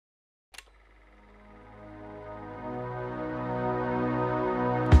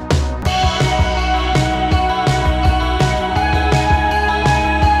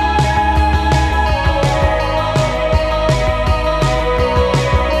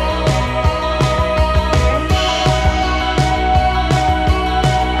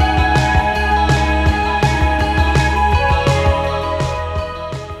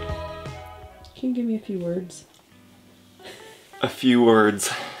few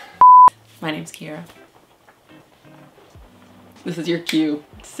words. My name's Kiera. This is your cue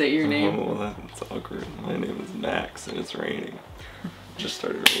to say your name. Oh, well, that's awkward. My name is Max and it's raining. Just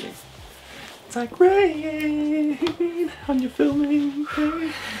started raining. It's like rain on your filming.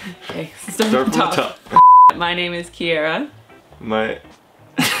 Okay, start from the top. My name is Kiera.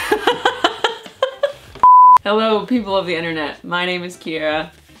 Hello, people of the internet. My name is Kiera.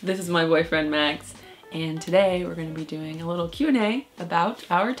 This is my boyfriend Max, and today we're going to be doing a little Q&A about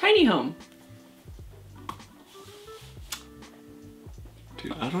our tiny home.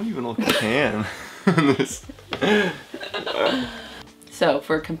 Dude, I don't even know if I can. This. So,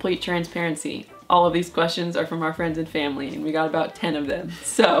 for complete transparency, all of these questions are from our friends and family, and we got about 10 of them.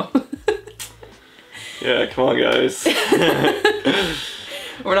 So, yeah, come on, guys.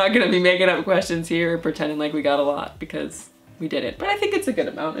 We're not going to be making up questions here or pretending like we got a lot, because we didn't. But I think it's a good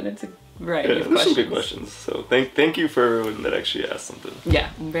amount, and it's a variety of questions. Some good questions. So thank you for everyone that actually asked something.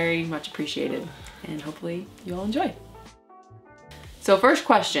 Yeah, very much appreciated, and hopefully you all enjoy. So first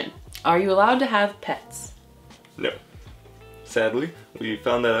question, are you allowed to have pets? No. Sadly, we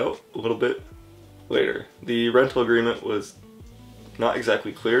found that out a little bit later. The rental agreement was not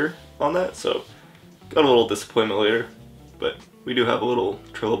exactly clear on that, so got a little disappointment later, but we do have a little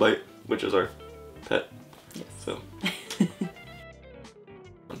trilobite, which is our pet. Yes. So.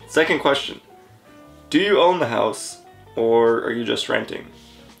 Second question, do you own the house or are you just renting?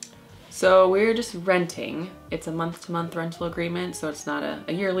 So we're just renting. It's a month-to-month rental agreement, so it's not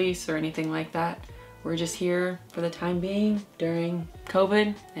a year lease or anything like that. We're just here for the time being during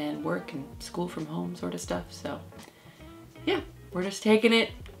COVID and work and school from home sort of stuff. So yeah, we're just taking it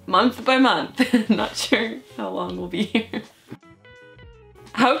month by month. Not sure how long we'll be here.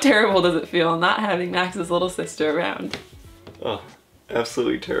 How terrible does it feel not having Max's little sister around? Oh,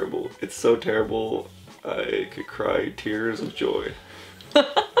 absolutely terrible. It's so terrible I could cry tears of joy.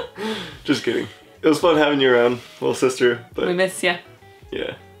 Just kidding. It was fun having you around, little sister, but we miss ya.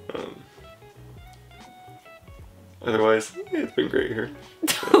 Yeah. Otherwise, it's been great here.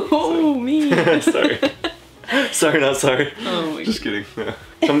 Oh, me. Sorry. Sorry, not sorry. Oh my Just kidding. Yeah.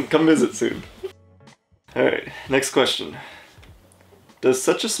 Come visit soon. Alright, next question. Does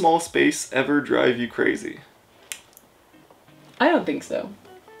such a small space ever drive you crazy? I don't think so.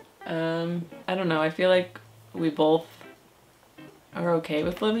 I don't know. I feel like we both are okay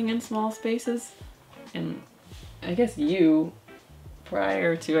with living in small spaces. And I guess you,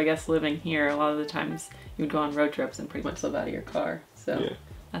 prior to, living here, a lot of the times you would go on road trips and pretty much live out of your car. So yeah.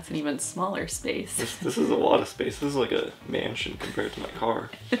 That's an even smaller space. This is a lot of space. This is like a mansion compared to my car.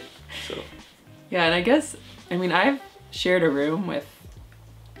 So. Yeah, and I guess, I've shared a room with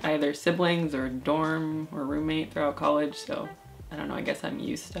either siblings or dorm or roommate throughout college, so I don't know, I guess I'm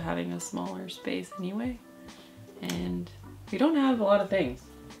used to having a smaller space anyway. And we don't have a lot of things.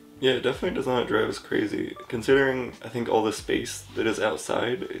 Yeah, it definitely does not drive us crazy. Considering, I think, all the space that is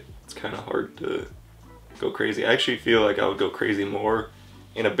outside, it's kind of hard to go crazy. I actually feel like I would go crazy more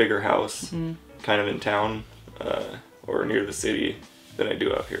in a bigger house, kind of in town, or near the city, than I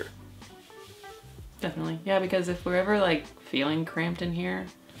do out here. Definitely. Yeah, because if we're ever feeling cramped in here,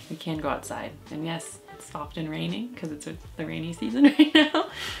 we can go outside. And yes, it's often raining because it's the rainy season right now,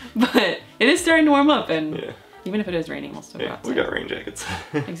 but it is starting to warm up, and yeah. Even if it is raining, we'll still go outside. We got rain jackets.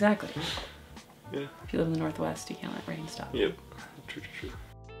 Exactly. Yeah. If you live in the Northwest, you can't let rain stop. Yep. True.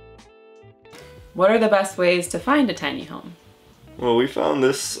 What are the best ways to find a tiny home? Well, we found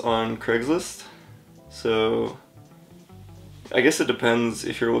this on Craigslist, so I guess it depends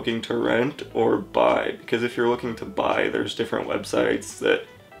if you're looking to rent or buy, because if you're looking to buy, there's different websites that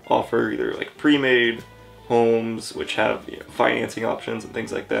offer either pre-made homes, which have financing options and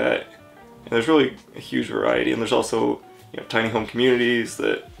things like that. And there's really a huge variety, and there's also tiny home communities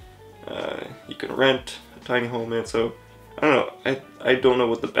that you can rent a tiny home in. So I don't know. I don't know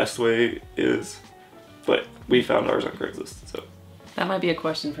what the best way is, but we found ours on Craigslist. So that might be a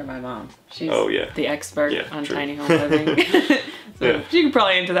question for my mom. She's the expert on true. Tiny home living. So she could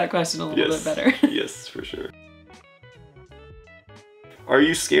probably answer that question a little bit better. Yes, for sure. Are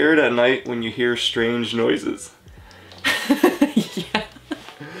you scared at night when you hear strange noises? Yeah.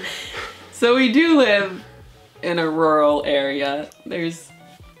 So we do live in a rural area. There's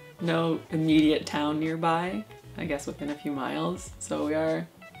no immediate town nearby, I guess within a few miles. So we are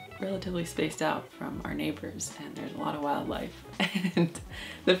relatively spaced out from our neighbors, and there's a lot of wildlife. And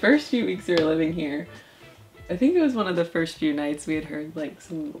the first few weeks we were living here, I think it was one of the first few nights we had heard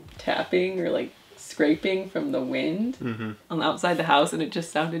some tapping or scraping from the wind on outside the house, and it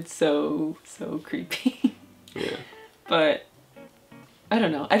just sounded so creepy. Yeah. But I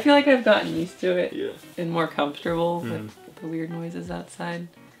don't know. I feel like I've gotten used to it Yeah. and more comfortable with the weird noises outside.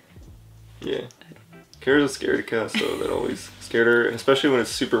 Yeah. Kiera's a scaredy cat, so that always scared her, and especially when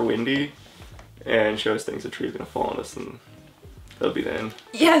it's super windy and she always thinks a tree's gonna fall on us, and that'll be the end.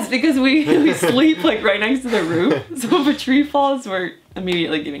 Yes, because we sleep like right next to the roof, so if a tree falls, we're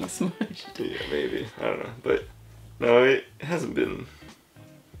immediately getting smushed. Yeah, maybe. I don't know. But no, it hasn't been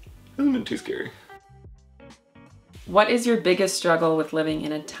too scary. What is your biggest struggle with living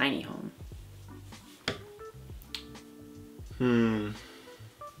in a tiny home? I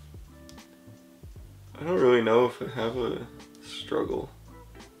don't really know if I have a struggle.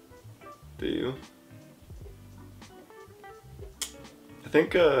 Do you? I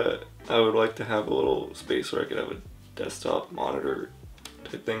think I would like to have a little space where I could have a desktop monitor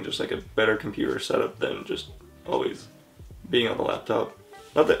type thing, just like a better computer setup than just always being on the laptop.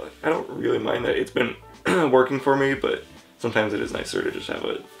 Not that I don't really mind that it's been working for me, but sometimes it is nicer to just have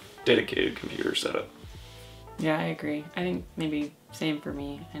a dedicated computer setup. Yeah, I agree. I think maybe same for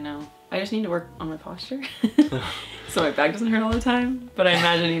me. I know. I just need to work on my posture so my back doesn't hurt all the time. But I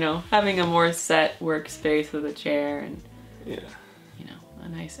imagine, you know, having a more set workspace with a chair and, yeah, you know, a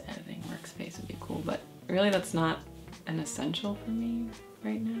nice editing workspace would be cool. But really that's not an essential for me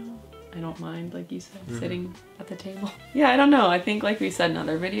right now. I don't mind, like you said, sitting at the table. Yeah, I don't know. I think like we said in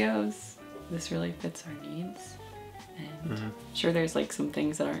other videos, this really fits our needs. And sure there's like some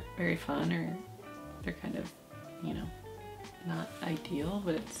things that aren't very fun or they're kind of, you know, not ideal,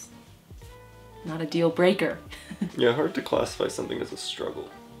 but it's not a deal breaker. Yeah, hard to classify something as a struggle.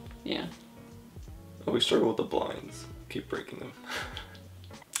 Yeah. Oh, we struggle with the blinds. Keep breaking them.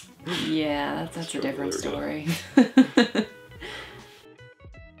 Yeah, that's a different story.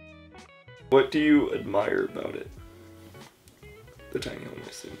 What do you admire about it? The tiny home, I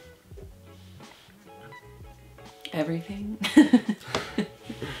assume. Everything.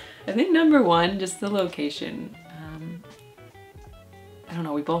 I think number one, just the location. I don't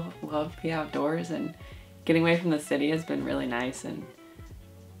know, we both love the outdoors and getting away from the city has been really nice, and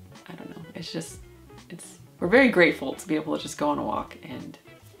I don't know, we're very grateful to be able to just go on a walk and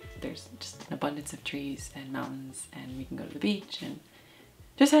there's just an abundance of trees and mountains and we can go to the beach and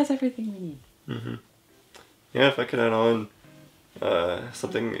just has everything we need. Yeah, if I could add on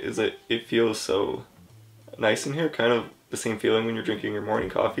something is that it feels so nice in here, kind of the same feeling when you're drinking your morning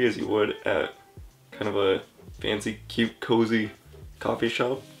coffee as you would at kind of a fancy, cute, cozy coffee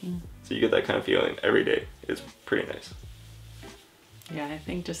shop. So you get that kind of feeling every day. It's pretty nice. Yeah, I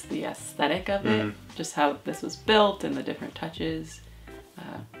think just the aesthetic of it, just how this was built and the different touches,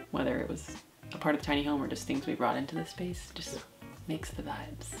 whether it was a part of the tiny home or just things we brought into the space, just makes the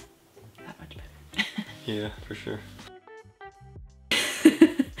vibes that much better. Yeah, for sure.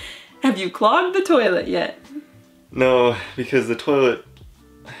 Have you clogged the toilet yet? No, because the toilet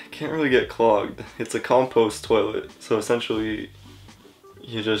can't really get clogged. It's a compost toilet, so essentially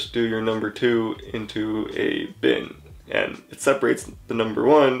you just do your number 2 into a bin and it separates the number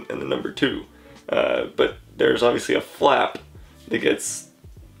 1 and the number 2. But there's obviously a flap that gets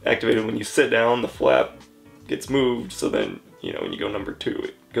activated when you sit down. The flap gets moved, so then, you know, when you go number 2,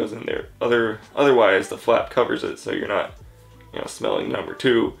 it goes in there. Otherwise, the flap covers it, so you're not, you know, smelling number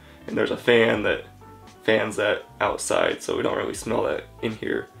 2. And there's a fan that fans that outside, so we don't really smell that in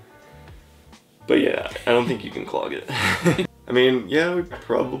here. But yeah, I don't think you can clog it. I mean, yeah, I would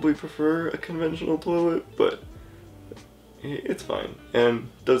probably prefer a conventional toilet, but it's fine and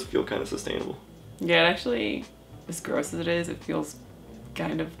does feel kind of sustainable. Yeah, it actually, as gross as it is, it feels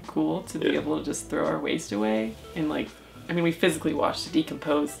kind of cool to be able to just throw our waste away. And like, I mean, we physically watched it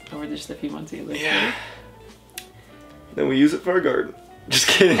decompose over just a few months we lived here. Then we use it for our garden. Just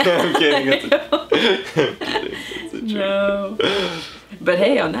kidding, I'm kidding. I'm kidding. It's a joke. No. But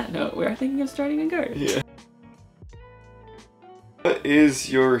hey, on that note, we are thinking of starting a garden. Yeah. What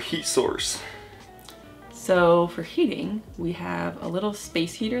is your heat source? So for heating, we have a little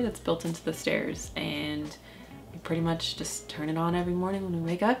space heater that's built into the stairs, and we pretty much just turn it on every morning when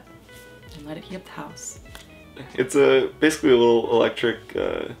we wake up and let it heat up the house. It's basically a little electric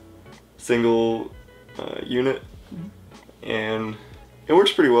single unit, and it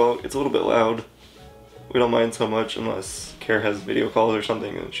works pretty well. It's a little bit loud. We don't mind so much unless Kiera has video calls or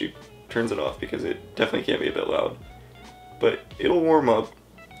something and she turns it off, because it definitely can be a bit loud. But it'll warm up.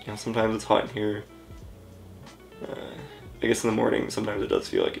 You know, sometimes it's hot in here. I guess in the morning sometimes it does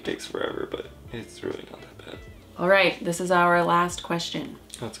feel like it takes forever, but it's really not that bad. All right, this is our last question.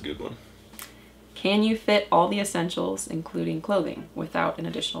 That's a good one. Can you fit all the essentials, including clothing, without an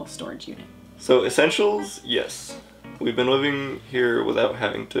additional storage unit? So essentials, yes. We've been living here without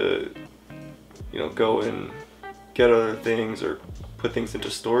having to, you know, go and get other things or put things into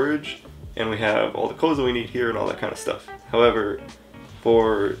storage and we have all the clothes that we need here and all that kind of stuff. However,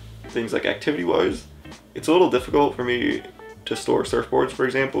 for things like activity-wise, it's a little difficult for me to store surfboards, for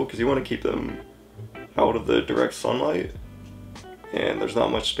example, because you want to keep them out of the direct sunlight, and there's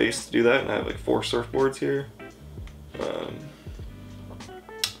not much space to do that, and I have like 4 surfboards here.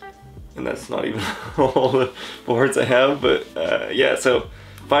 And that's not even all the boards I have, but yeah, so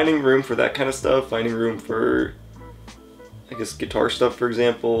finding room for that kind of stuff, finding room for, I guess, guitar stuff, for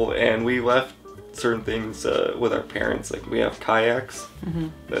example, and we left certain things with our parents, like we have kayaks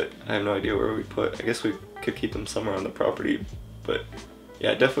that I have no idea where we put. I guess we could keep them somewhere on the property, but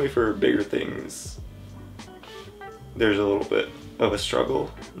yeah, definitely for bigger things, there's a little bit of a struggle.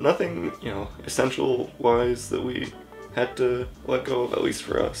 Nothing, you know, essential-wise that we had to let go of, at least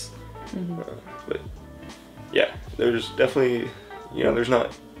for us. But yeah, there's definitely, you know, there's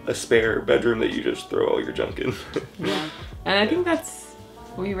not a spare bedroom that you just throw all your junk in. Yeah, and I think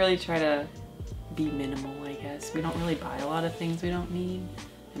we really try to be minimal, I guess. We don't really buy a lot of things we don't need.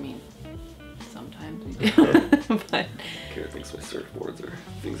 I mean, sometimes we do, but... Kiera thinks my surfboards are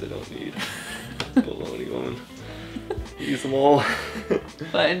things I don't need. Baloney woman. Use them all.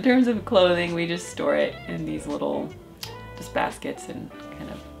 But in terms of clothing, we just store it in these little just baskets and kind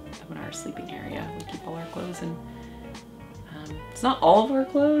of in our sleeping area. We keep all our clothes, and it's not all of our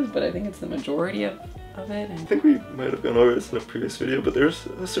clothes, but I think it's the majority of it. And I think we might have gone over this in a previous video, but there's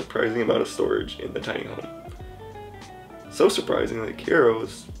a surprising amount of storage in the tiny home. So surprising that Kiera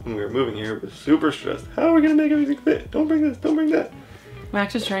was, when we were moving here, was super stressed. How are we gonna make everything fit? Don't bring this, don't bring that.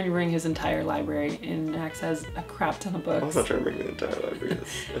 Max is trying to bring his entire library, and Max has a crap ton of books. I was not trying to bring the entire library,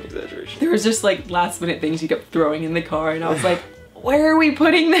 that's an exaggeration. There was just like last minute things you kept throwing in the car, and I was like, where are we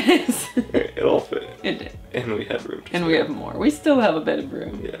putting this? It all fit. It did. And we had room to And we have more. We still have a bit of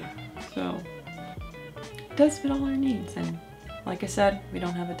room. Yeah. So, it does fit all our needs, and like I said, we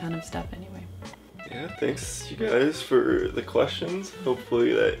don't have a ton of stuff anyway. Yeah, thanks you guys for the questions.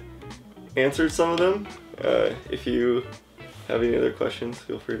 Hopefully that answered some of them. If you have any other questions,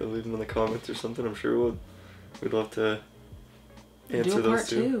 feel free to leave them in the comments or something. I'm sure we'd love to answer those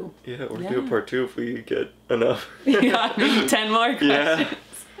too. Yeah, or do a part 2 if we get enough. Yeah, 10 more questions. Yeah.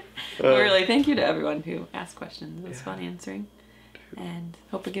 But really, thank you to everyone who asked questions. It was fun answering. And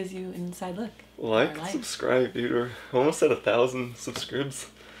hope it gives you an inside look. Like, subscribe, dude. We're almost at 1,000 subscribes.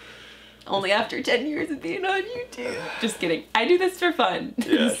 Only after 10 years of being on YouTube. Just kidding. I do this for fun.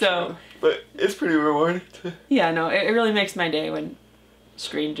 Yeah, so. true. But it's pretty rewarding too. Yeah, no, it really makes my day when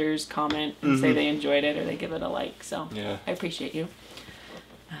strangers comment and say they enjoyed it or they give it a like. So yeah. I appreciate you.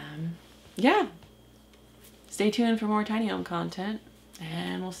 Yeah. Stay tuned for more tiny home content,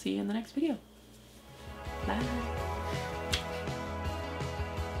 and we'll see you in the next video. Bye.